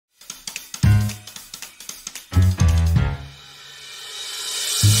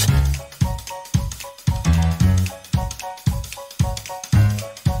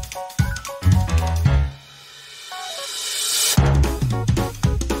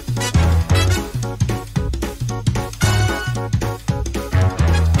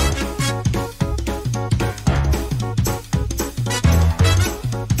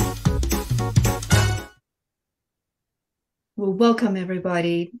Welcome,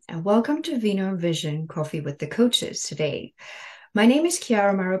 everybody, and welcome to Vino and Vision Coffee with the Coaches today. My name is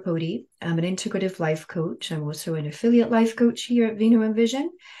Chiara Marrapodi. I'm an integrative life coach. I'm also an affiliate life coach here at Vino and Vision,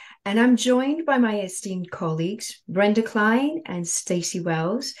 and I'm joined by my esteemed colleagues, Brenda Klein and Stacey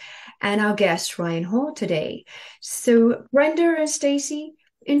Wells, and our guest, Ryan Hall, today. So, Brenda and Stacey,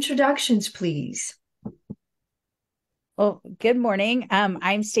 introductions, please. Well, good morning.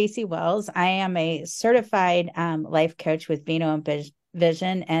 I'm Stacey Wells. I am a certified life coach with Vino and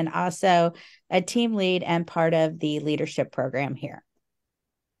Vision and also a team lead and part of the leadership program here.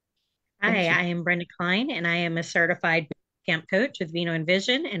 Hi, Thank you. I am Brenda Klein, and I am a certified camp coach with Vino and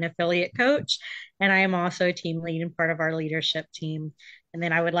Vision and affiliate coach. And I am also a team lead and part of our leadership team. And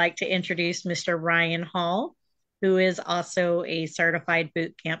then I would like to introduce Mr. Ryan Hall, who is also a certified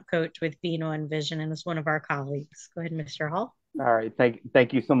boot camp coach with Vino and Vision and is one of our colleagues. Go ahead, Mr. Hall. All right.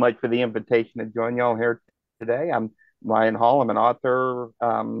 Thank you so much for the invitation to join y'all here today. I'm Ryan Hall. I'm an author,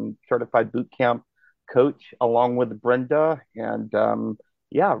 certified boot camp coach along with Brenda. And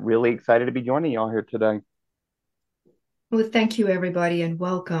yeah, really excited to be joining y'all here today. Well, thank you, everybody, and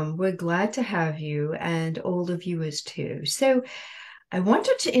welcome. We're glad to have you and all the viewers too. So, I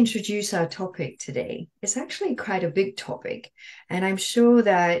wanted to introduce our topic today. It's actually quite a big topic, and I'm sure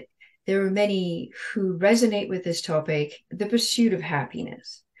that there are many who resonate with this topic, the pursuit of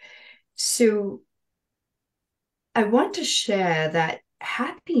happiness. So, I want to share that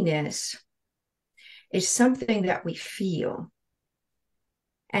happiness is something that we feel,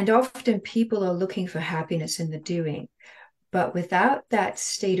 and often people are looking for happiness in the doing. But without that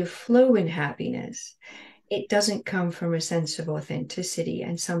state of flow in happiness, it doesn't come from a sense of authenticity,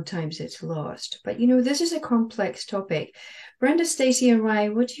 and sometimes it's lost. But this is a complex topic. Brenda, Stacey, and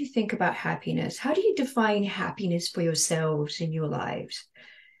Ryan, what do you think about happiness? How do you define happiness for yourselves in your lives?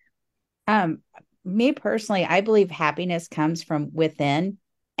 Um, Me personally, I believe happiness comes from within,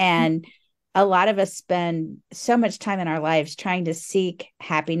 and a lot of us spend so much time in our lives trying to seek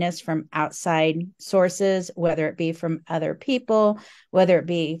happiness from outside sources, whether it be from other people, whether it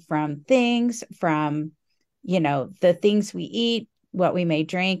be from things, from the things we eat, what we may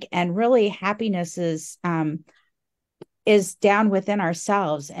drink, and really happiness is down within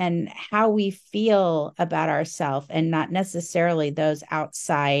ourselves and how we feel about ourselves, and not necessarily those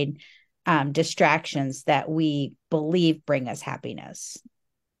outside distractions that we believe bring us happiness.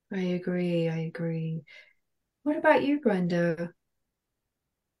 I agree. I agree. What about you, Brenda?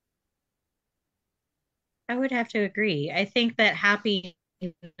 I would have to agree. I think that happiness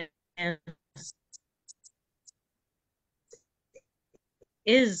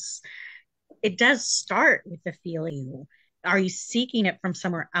is it does start with the feeling. Are you seeking it from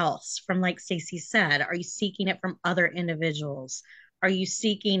somewhere else? From, like Stacey said, are you seeking it from other individuals? Are you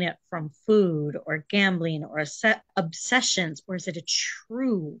seeking it from food or gambling or set obsessions? Or is it a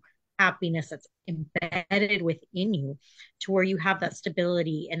true happiness that's embedded within you to where you have that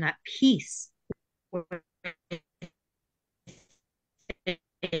stability and that peace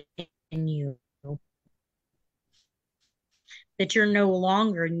in you that you're no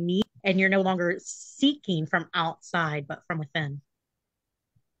longer need and you're no longer seeking from outside but from within.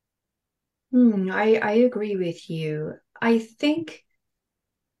 I agree with you. I think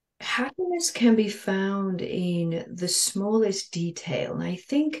happiness can be found in the smallest detail. And I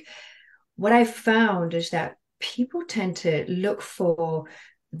think what I've found is that people tend to look for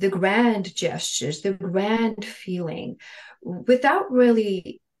the grand gestures, the grand feeling, without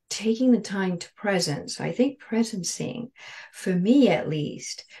really taking the time to presence. I think presencing, for me at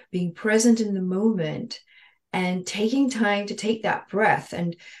least, being present in the moment and taking time to take that breath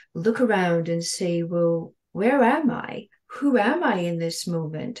and look around and say, well, where am I? Who am I in this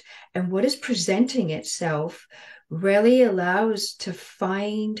moment? And what is presenting itself really allows to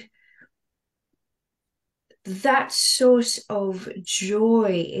find that source of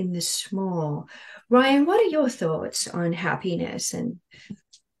joy in the small. Ryan, what are your thoughts on happiness? And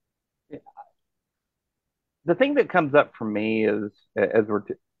The thing that comes up for me is as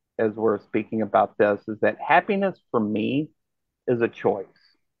we're speaking about this is that happiness for me is a choice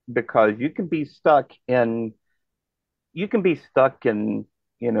because you can be stuck in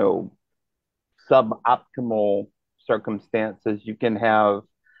you know suboptimal circumstances. You can have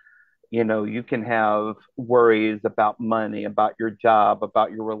worries about money, about your job,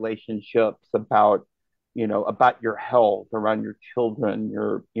 about your relationships, about your health, around your children,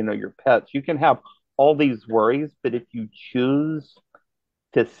 your pets. You can have all these worries, but if you choose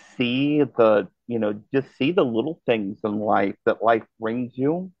to just see the little things in life that life brings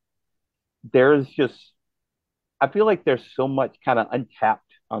you, there's just, I feel like there's so much kind of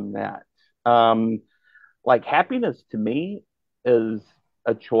untapped on that. Like happiness to me is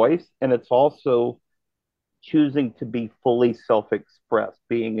a choice, and it's also choosing to be fully self-expressed,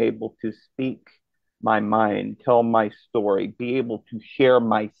 being able to speak my mind, tell my story, be able to share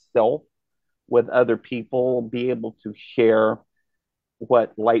myself with other people, be able to share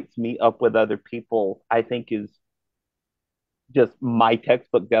what lights me up with other people, I think is just my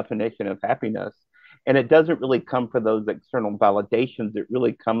textbook definition of happiness. And it doesn't really come for those external validations. It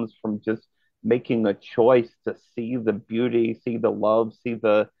really comes from just making a choice to see the beauty, see the love, see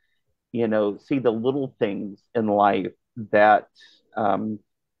the little things in life that um,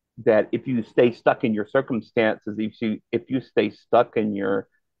 that if you stay stuck in your circumstances, if you stay stuck in your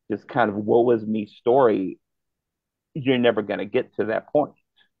just kind of woe is me story, you're never going to get to that point.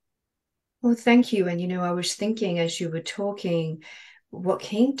 Well, thank you. And I was thinking as you were talking, what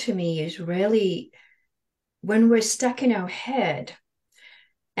came to me is really when we're stuck in our head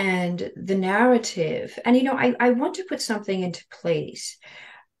and the narrative, and I want to put something into place.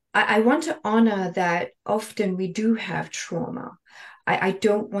 I want to honor that often we do have trauma. I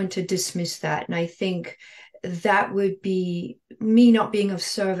don't want to dismiss that. And I think that would be me not being of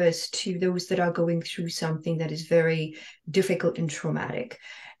service to those that are going through something that is very difficult and traumatic.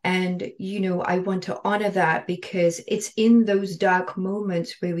 And, I want to honor that because it's in those dark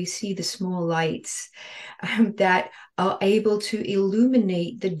moments where we see the small lights that are able to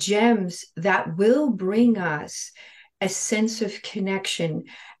illuminate the gems that will bring us a sense of connection,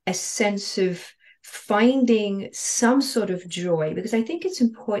 a sense of finding some sort of joy, because I think it's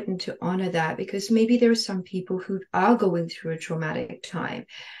important to honor that because maybe there are some people who are going through a traumatic time.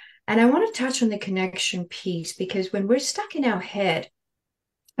 And I want to touch on the connection piece because when we're stuck in our head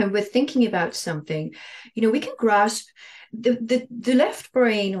and we're thinking about something, we can grasp the left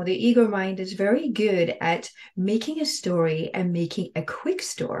brain or the ego mind is very good at making a story and making a quick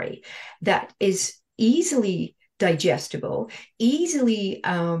story that is easily digestible, easily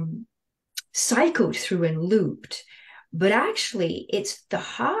cycled through and looped. But actually, it's the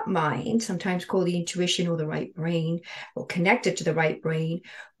heart mind, sometimes called the intuition or the right brain, or connected to the right brain,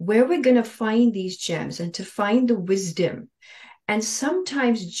 where we're going to find these gems and to find the wisdom. And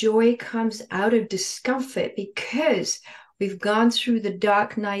sometimes joy comes out of discomfort because we've gone through the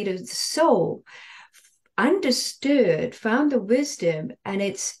dark night of the soul, understood, found the wisdom, and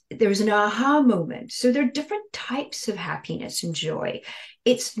there's an aha moment. So there are different types of happiness and joy.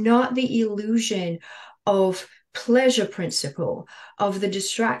 It's not the illusion of pleasure principle of the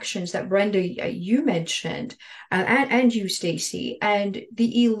distractions that Brenda you mentioned and you Stacy, and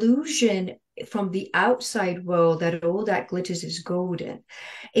the illusion from the outside world that all that glitters is golden.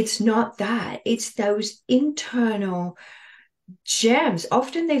 It's not that. It's those internal gems.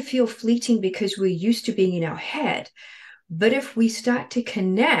 Often they feel fleeting because we're used to being in our head. But if we start to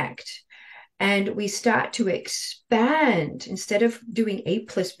connect and we start to expand, instead of doing A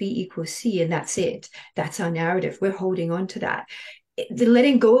plus B equals C, and that's our narrative, we're holding on to that. The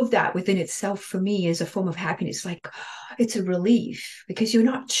letting go of that within itself for me is a form of happiness. Like it's a relief because you're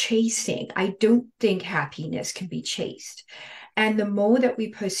not chasing. I don't think happiness can be chased. And the more that we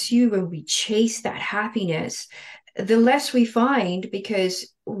pursue and we chase that happiness, the less we find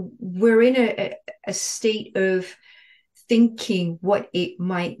because we're in a state of thinking what it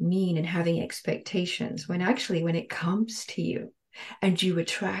might mean and having expectations when actually when it comes to you and you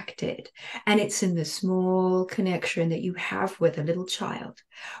attract it and it's in the small connection that you have with a little child,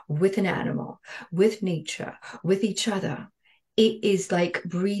 with an animal, with nature, with each other, it is like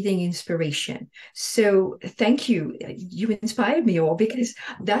breathing inspiration. So thank you, you inspired me all because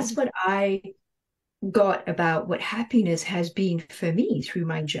that's what I got about what happiness has been for me through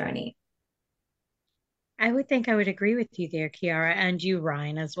my journey. I would think I would agree with you there, Chiara, and you,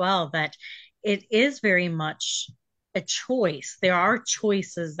 Ryan, as well, that it is very much a choice. There are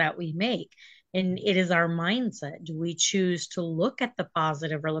choices that we make, and it is our mindset. Do we choose to look at the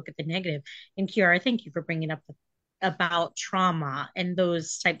positive or look at the negative? And Chiara, thank you for bringing up about trauma and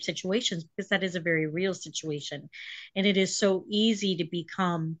those type situations because that is a very real situation. And it is so easy to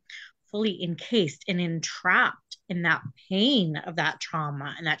become fully encased and entrapped in that pain of that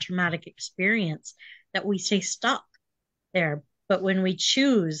trauma and that traumatic experience that we stay stuck there. But when we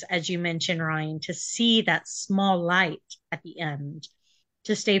choose, as you mentioned, Ryan, to see that small light at the end,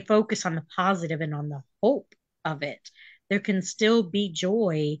 to stay focused on the positive and on the hope of it, there can still be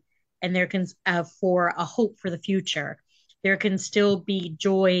joy and there can, for a hope for the future, there can still be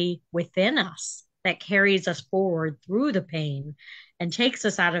joy within us that carries us forward through the pain and takes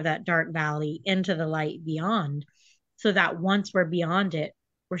us out of that dark valley into the light beyond. So that once we're beyond it,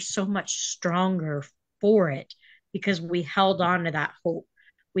 we're so much stronger for it because we held on to that hope.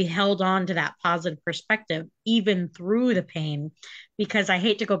 We held on to that positive perspective even through the pain, because I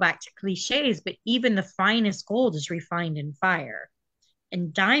hate to go back to cliches, but even the finest gold is refined in fire.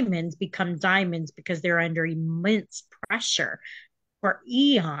 And diamonds become diamonds because they're under immense pressure for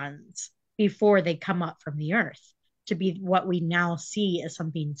eons before they come up from the earth to be what we now see as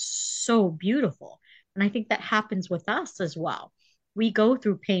something so beautiful. And I think that happens with us as well. We go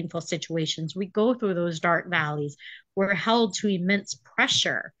through painful situations, we go through those dark valleys, we're held to immense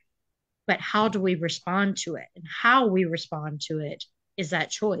pressure. But how do we respond to it? And how we respond to it is that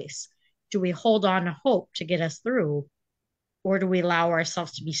choice. Do we hold on to hope to get us through, or do we allow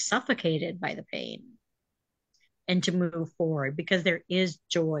ourselves to be suffocated by the pain and to move forward? Because there is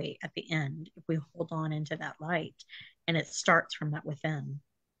joy at the end if we hold on into that light, and it starts from that within.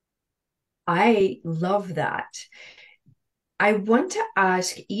 I love that. I want to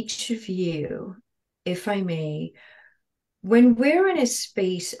ask each of you, if I may, when we're in a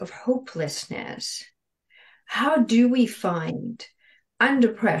space of hopelessness, how do we find under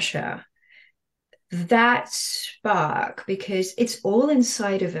pressure that spark? Because it's all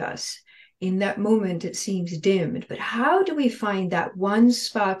inside of us. In that moment, it seems dimmed, but how do we find that one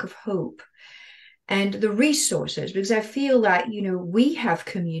spark of hope and the resources? Because I feel that, we have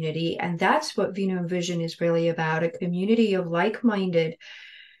community, and that's what Vino and Vision is really about, a community of like-minded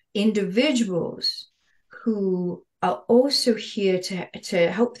individuals who are also here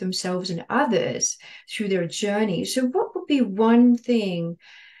to help themselves and others through their journey. So what would be one thing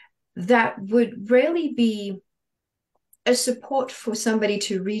that would really be a support for somebody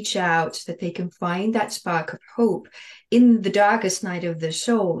to reach out, that they can find that spark of hope in the darkest night of their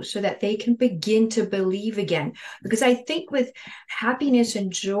soul, so that they can begin to believe again? Because I think with happiness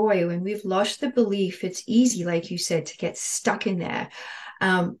and joy, when we've lost the belief, it's easy, like you said, to get stuck in there.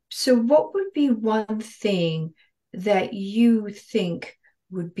 So what would be one thing that you think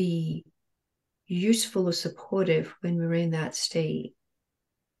would be useful or supportive when we're in that state?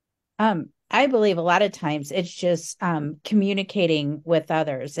 I believe a lot of times it's just communicating with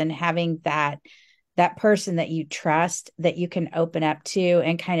others and having that person that you trust, that you can open up to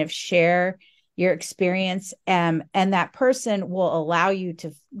and kind of share your experience. And that person will allow you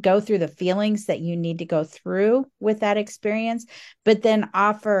to go through the feelings that you need to go through with that experience, but then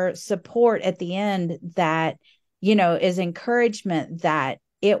offer support at the end that, is encouragement that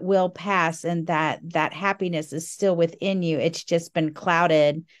it will pass, and that happiness is still within you. It's just been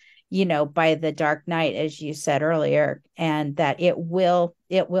clouded, by the dark night, as you said earlier, and that it will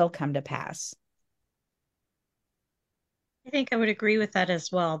come to pass. I think I would agree with that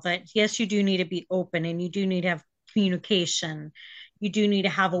as well. That yes, you do need to be open and you do need to have communication. You do need to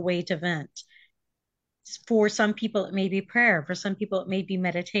have a way to vent. For some people, it may be prayer. For some people, it may be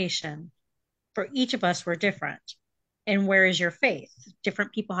meditation. For each of us, we're different. And where is your faith?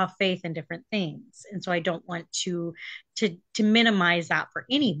 Different people have faith in different things. And so I don't want to minimize that for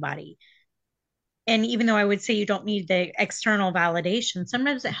anybody. And even though I would say you don't need the external validation,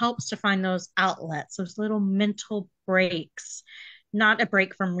 sometimes it helps to find those outlets, those little mental breaks, not a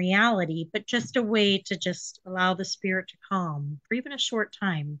break from reality, but just a way to just allow the spirit to calm for even a short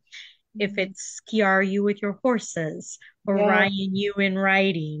time. If it's Chiara, you with your horses, or Yeah. Ryan, you in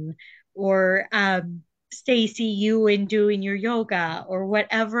writing, or Stacy, you in doing your yoga, or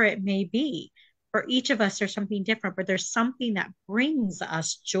whatever it may be. For each of us, there's something different, but there's something that brings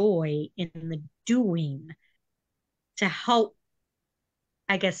us joy in the doing to help,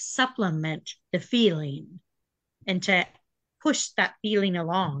 I guess, supplement the feeling and to push that feeling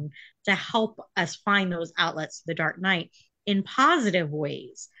along to help us find those outlets to the dark night in positive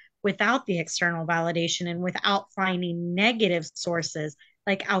ways without the external validation and without finding negative sources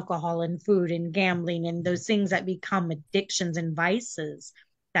like alcohol and food and gambling and those things that become addictions and vices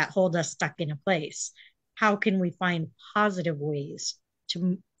that hold us stuck in a place. How can we find positive ways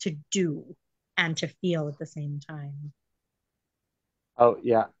to do and to feel at the same time? Oh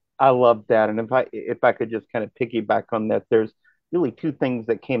yeah, I love that. And if I could just kind of piggyback on that, there's really two things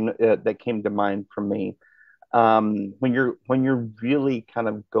that came to mind for me. When you're really kind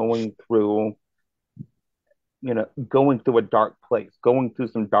of going through a dark place, going through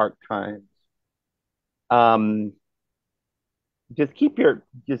some dark times. Um, just keep your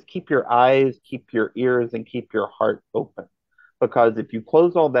eyes, keep your ears, and keep your heart open. Because if you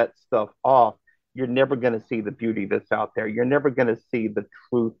close all that stuff off, you're never going to see the beauty that's out there. You're never going to see the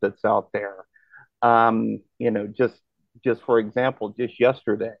truth that's out there. Just for example, just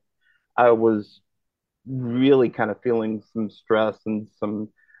yesterday, I was really kind of feeling some stress and some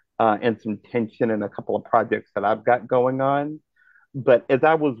tension in a couple of projects that I've got going on. But as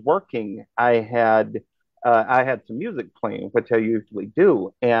I was working, I had I had some music playing, which I usually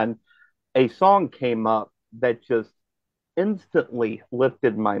do, and a song came up that just instantly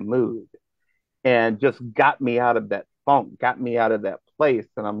lifted my mood and just got me out of that funk, got me out of that place.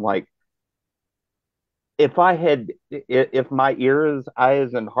 And I'm like, if my ears,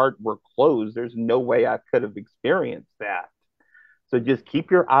 eyes, and heart were closed, there's no way I could have experienced that. So just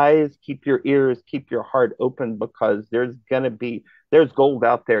keep your eyes, keep your ears, keep your heart open because there's gold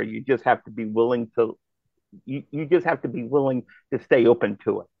out there. You just have to be willing to you just have to be willing to stay open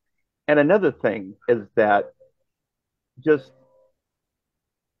to it. And another thing is that just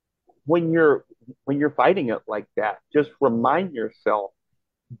when you're when you're fighting it like that, just remind yourself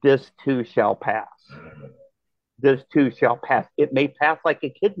this too shall pass. This too shall pass. It may pass like a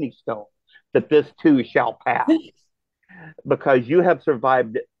kidney stone, but this too shall pass because you have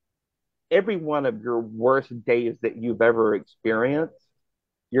survived every one of your worst days that you've ever experienced.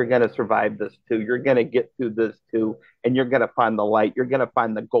 You're going to survive this too. You're going to get through this too, and you're going to find the light. You're going to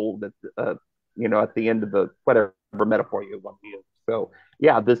find the gold at the end of the whatever metaphor you want to use. So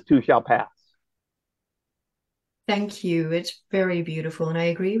yeah, this too shall pass. Thank you. It's very beautiful, and I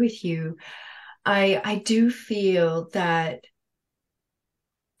agree with you. I do feel that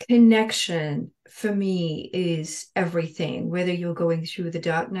connection for me is everything, whether you're going through the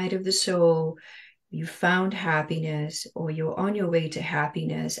dark night of the soul, you found happiness, or you're on your way to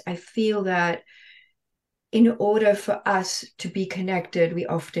happiness. I feel that in order for us to be connected, we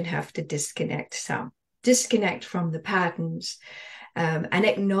often have to disconnect from the patterns, and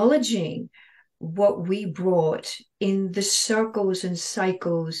acknowledging what we brought in the circles and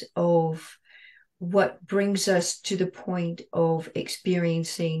cycles of what brings us to the point of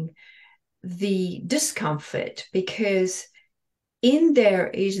experiencing the discomfort, because in there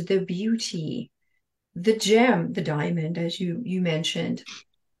is the beauty, the gem, the diamond, as you mentioned,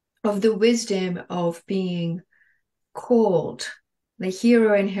 of the wisdom of being called, the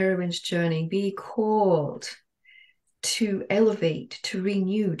hero and heroine's journey, be called to elevate, to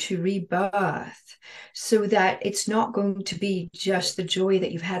renew, to rebirth, so that it's not going to be just the joy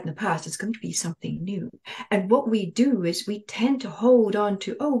that you've had in the past. It's going to be something new. And what we do is we tend to hold on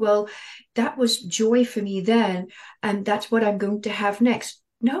to, oh, well, that was joy for me then, and that's what I'm going to have next.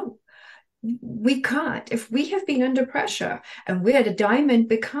 No, we can't. If we have been under pressure and we're the diamond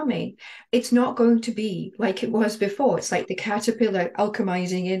becoming, it's not going to be like it was before. It's like the caterpillar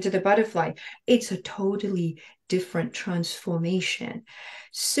alchemizing into the butterfly. It's a totally different transformation.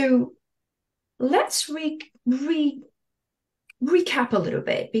 So let's recap a little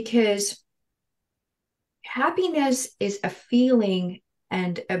bit, because happiness is a feeling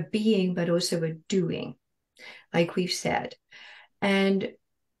and a being, but also a doing, like we've said. And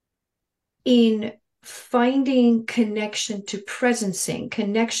in finding connection to presencing,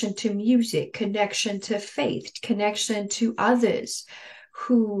 connection to music, connection to faith, connection to others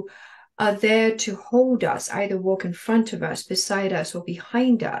who are there to hold us, either walk in front of us, beside us, or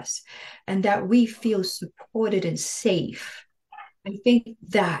behind us, and that we feel supported and safe. I think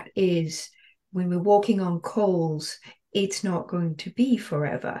that is, when we're walking on coals, it's not going to be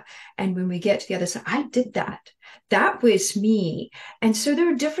forever. And when we get to the other side, I did that. That was me. And so there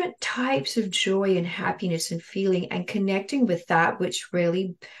are different types of joy and happiness and feeling, and connecting with that which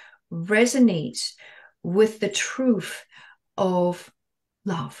really resonates with the truth of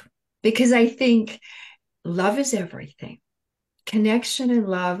love. Because I think love is everything. Connection and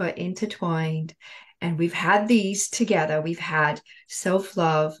love are intertwined. And we've had these together. We've had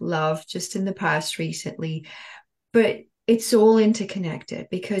self-love, love just in the past recently, but it's all interconnected,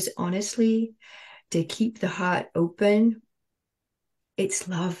 because honestly, to keep the heart open, it's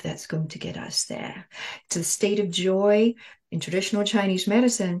love that's going to get us there. It's a state of joy. In traditional Chinese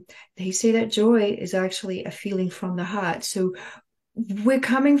medicine, they say that joy is actually a feeling from the heart. So we're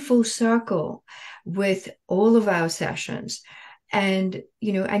coming full circle with all of our sessions. And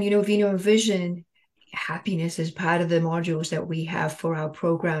Vino and Vision, happiness is part of the modules that we have for our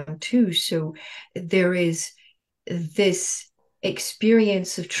program too. So there is this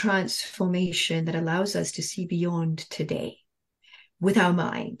experience of transformation that allows us to see beyond today with our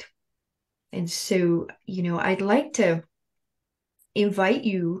mind. And so, I'd like to invite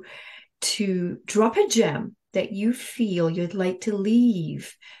you to drop a gem that you feel you'd like to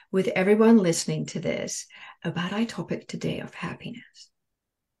leave with everyone listening to this about our topic today of happiness.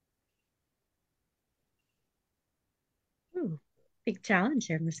 Ooh, big challenge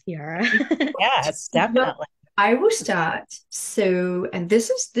here, Miss Chiara. Yes, definitely. I will start. So, and this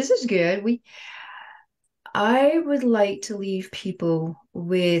is good. I would like to leave people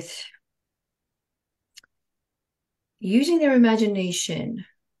with using their imagination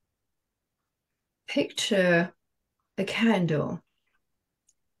picture a candle.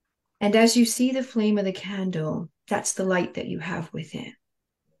 And as you see the flame of the candle, that's the light that you have within.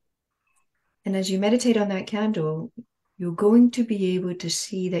 And as you meditate on that candle, you're going to be able to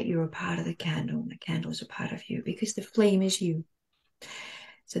see that you're a part of the candle and the candle is a part of you because the flame is you.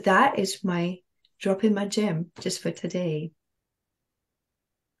 So that is my drop in my gem just for today.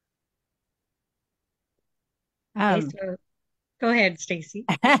 Okay, Um, so go ahead, Stacy.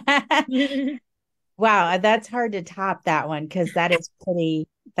 wow, that's hard to top that one because that's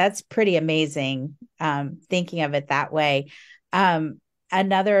pretty amazing. Thinking of it that way.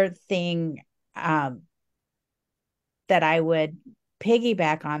 Another thing that I would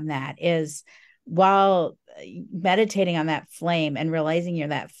piggyback on that is while meditating on that flame and realizing you're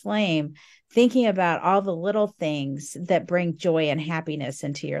that flame, thinking about all the little things that bring joy and happiness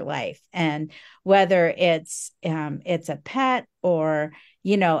into your life, and whether it's a pet or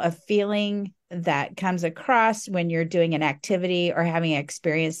a feeling that comes across when you're doing an activity or having an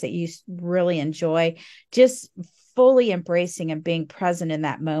experience that you really enjoy, just fully embracing and being present in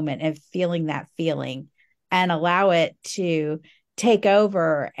that moment and feeling that feeling and allow it to take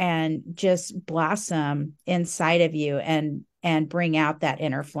over and just blossom inside of you and bring out that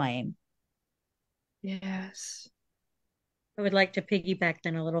inner flame. Yes. I would like to piggyback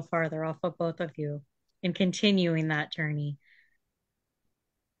then a little farther off of both of you in continuing that journey.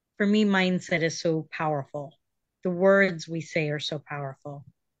 For me, mindset is so powerful. The words we say are so powerful.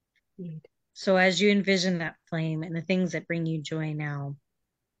 Indeed. So as you envision that flame and the things that bring you joy now,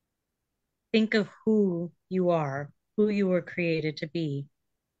 think of who you are, who you were created to be.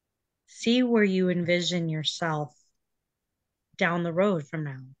 See where you envision yourself down the road from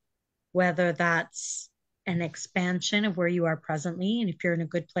now, whether that's an expansion of where you are presently. And if you're in a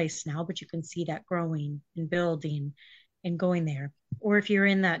good place now, but you can see that growing and building and going there, or if you're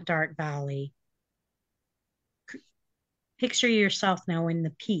in that dark valley, picture yourself now in the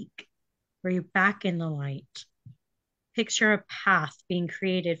peak where you're back in the light. Picture a path being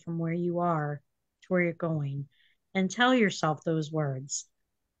created from where you are to where you're going, and tell yourself those words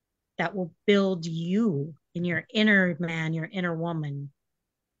that will build you in your inner man, your inner woman,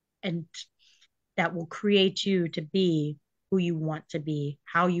 and that will create you to be who you want to be,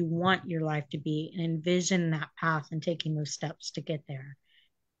 how you want your life to be, and envision that path and taking those steps to get there.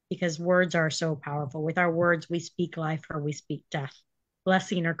 Because words are so powerful. With our words, we speak life or we speak death.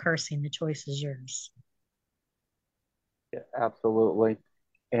 Blessing or cursing, the choice is yours. Yeah, absolutely.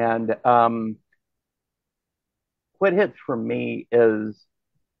 And what hits for me is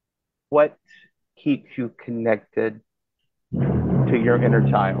what keeps you connected to your inner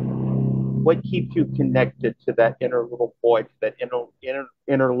child? What keeps you connected to that inner little boy, to that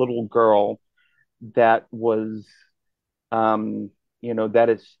inner little girl that was, um, that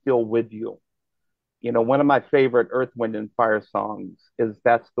is still with you? One of my favorite Earth, Wind, and Fire songs is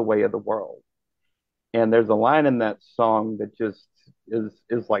 "That's the Way of the World." And there's a line in that song that just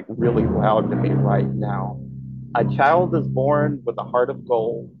is like really loud to me right now. A child is born with a heart of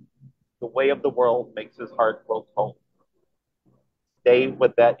gold. The way of the world makes his heart grow cold. Stay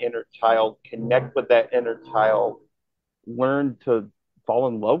with that inner child, connect with that inner child, learn to fall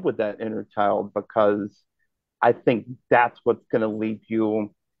in love with that inner child, because I think that's what's going to lead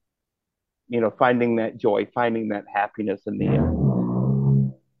you, finding that joy, finding that happiness in the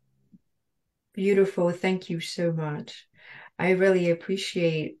end. Beautiful. Thank you so much. I really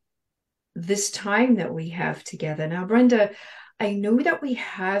appreciate this time that we have together. Now, Brenda, I know that we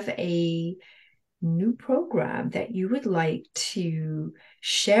have a new program that you would like to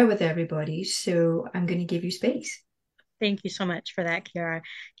share with everybody, so I'm going to give you space. Thank you so much for that, Chiara.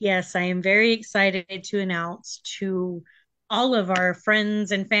 Yes, I am very excited to announce to all of our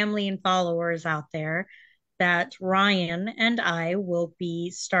friends and family and followers out there that Ryan and I will be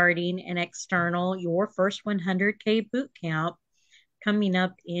starting an external Your First 100K boot camp coming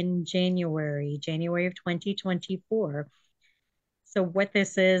up in January of 2024. So what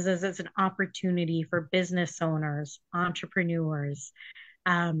this is it's an opportunity for business owners, entrepreneurs,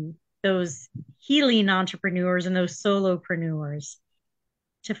 um, those healing entrepreneurs and those solopreneurs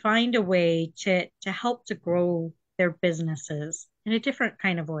to find a way to help to grow their businesses in a different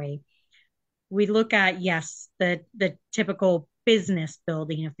kind of way. We look at, yes, the typical business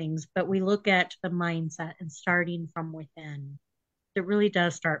building of things, but we look at the mindset and starting from within. It really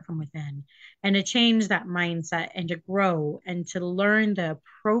does start from within, and to change that mindset and to grow and to learn the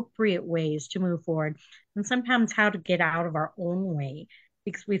appropriate ways to move forward, and sometimes how to get out of our own way,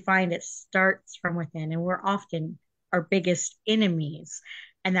 because we find it starts from within, and we're often our biggest enemies,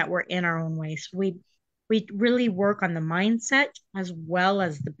 and that we're in our own way. So we We really work on the mindset as well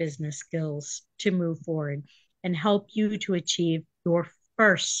as the business skills to move forward and help you to achieve your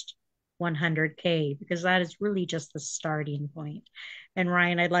first 100K, because that is really just the starting point. And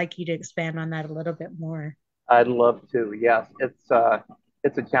Ryan, I'd like you to expand on that a little bit more. I'd love to. Yes, it's a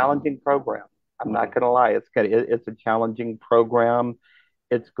challenging program. I'm not going to lie. It's a challenging program.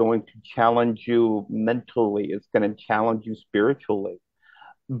 It's going to challenge you mentally. It's going to challenge you spiritually.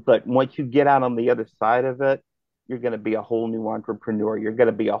 But once you get out on the other side of it, you're going to be a whole new entrepreneur. You're going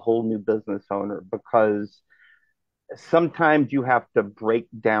to be a whole new business owner, because sometimes you have to break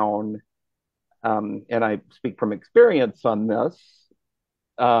down, and I speak from experience on this,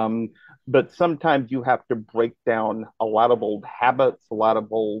 um, but sometimes you have to break down a lot of old habits, a lot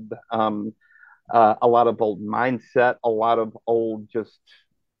of old mindset, a lot of old just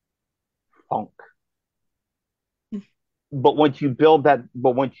funk. Once you build that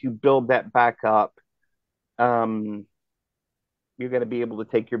back up, um, you're going to be able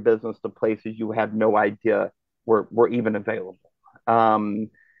to take your business to places you had no idea were even available. Um,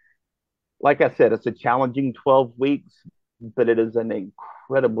 like I said, it's a challenging 12 weeks, but it is an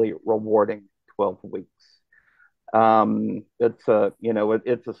incredibly rewarding 12 weeks. It's a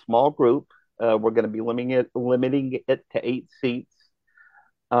small group. We're going to be limiting it to 8 seats.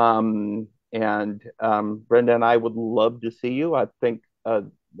 And Brenda and I would love to see you. I think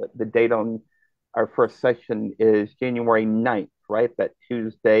the date on our first session is January 9th, right? That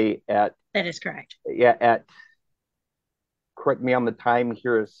Tuesday at, That is correct. yeah, correct me on the time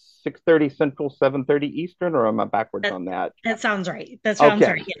here, is 6:30 Central, 7:30 Eastern, or am I backwards That on that? that sounds right. That sounds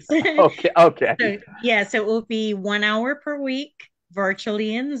Okay. right. Yes. Okay. Okay. So yes, it will be 1 hour per week,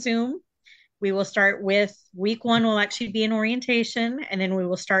 virtually in Zoom. We will start with week one will actually be an orientation, and then we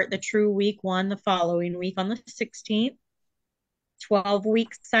will start the true week one the following week on the 16th. 12-week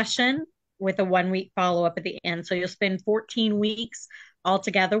session with a 1 week follow up at the end. So you'll spend 14 weeks all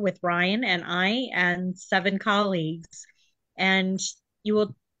together with Ryan and I and 7 colleagues. And you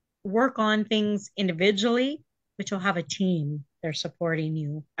will work on things individually, but you'll have a team. They're supporting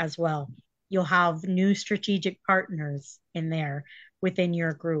you as well. You'll have new strategic partners in there within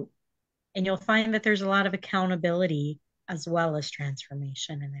your group. And you'll find that there's a lot of accountability as well as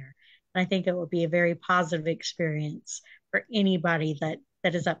transformation in there. And I think it will be a very positive experience for anybody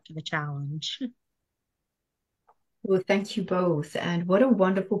that is up to the challenge. Well, thank you both. And what a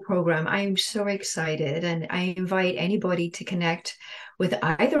wonderful program. I am so excited. And I invite anybody to connect with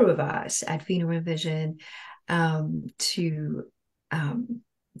either of us at Vino and Vision, um, to um,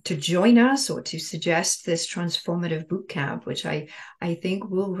 to join us or to suggest this transformative boot camp, which I think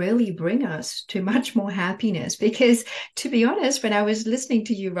will really bring us to much more happiness. Because to be honest, when I was listening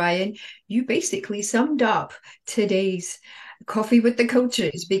to you, Ryan, you basically summed up today's coffee with the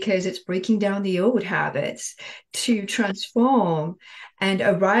coaches, because it's breaking down the old habits to transform and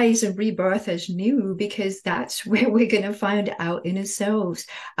arise and rebirth as new, because that's where we're going to find our inner selves,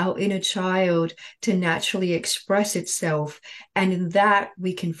 our inner child to naturally express itself. And in that,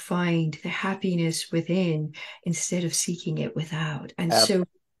 we can find the happiness within instead of seeking it without. And Ab- so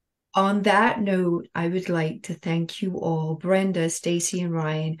on that note, I would like to thank you all, Brenda, Stacy, and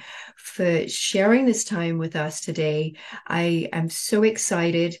Ryan, for sharing this time with us today. I am so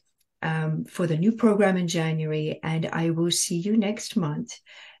excited for the new program in January, and I will see you next month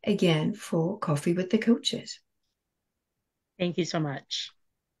again for Coffee with the Coaches. Thank you so much.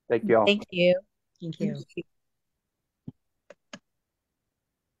 Thank you all. Thank you. Thank Thank you. you.